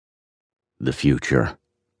The future.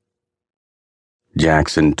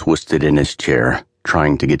 Jackson twisted in his chair,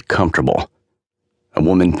 trying to get comfortable. A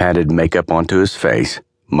woman patted makeup onto his face,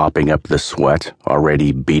 mopping up the sweat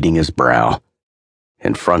already beading his brow.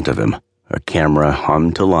 In front of him, a camera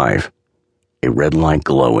hummed to life, a red light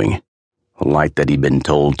glowing, a light that he'd been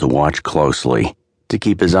told to watch closely, to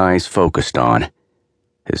keep his eyes focused on.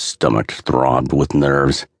 His stomach throbbed with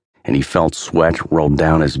nerves, and he felt sweat roll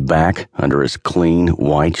down his back under his clean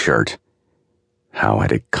white shirt. How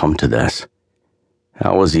had it come to this?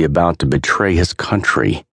 How was he about to betray his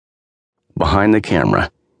country? Behind the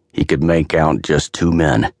camera, he could make out just two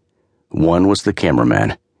men. One was the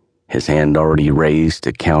cameraman, his hand already raised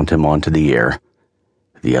to count him onto the air.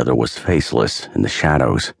 The other was faceless in the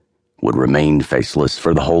shadows, would remain faceless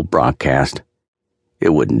for the whole broadcast.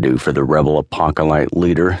 It wouldn't do for the rebel apocalypse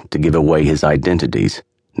leader to give away his identities,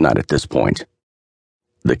 not at this point.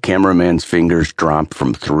 The cameraman's fingers dropped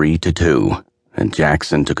from 3 to 2, and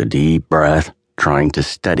Jackson took a deep breath, trying to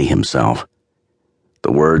steady himself.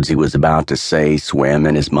 The words he was about to say swam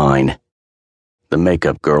in his mind. The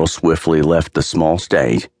makeup girl swiftly left the small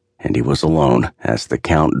stage, and he was alone as the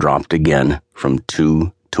count dropped again from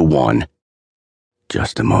 2 to 1.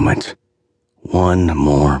 Just a moment. One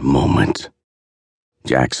more moment.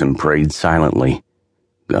 Jackson prayed silently.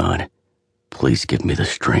 God, please give me the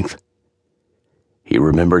strength. He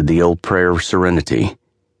remembered the old prayer of serenity.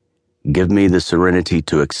 Give me the serenity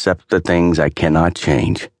to accept the things I cannot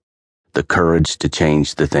change, the courage to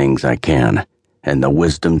change the things I can, and the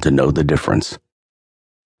wisdom to know the difference.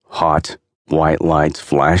 Hot, white lights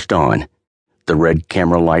flashed on, the red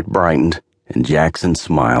camera light brightened, and Jackson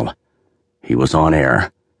smiled. He was on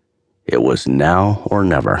air. It was now or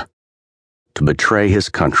never. To betray his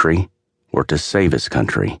country or to save his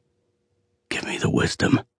country. Give me the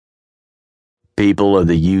wisdom. People of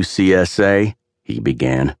the UCSA, he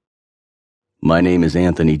began. My name is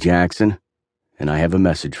Anthony Jackson, and I have a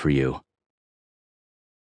message for you.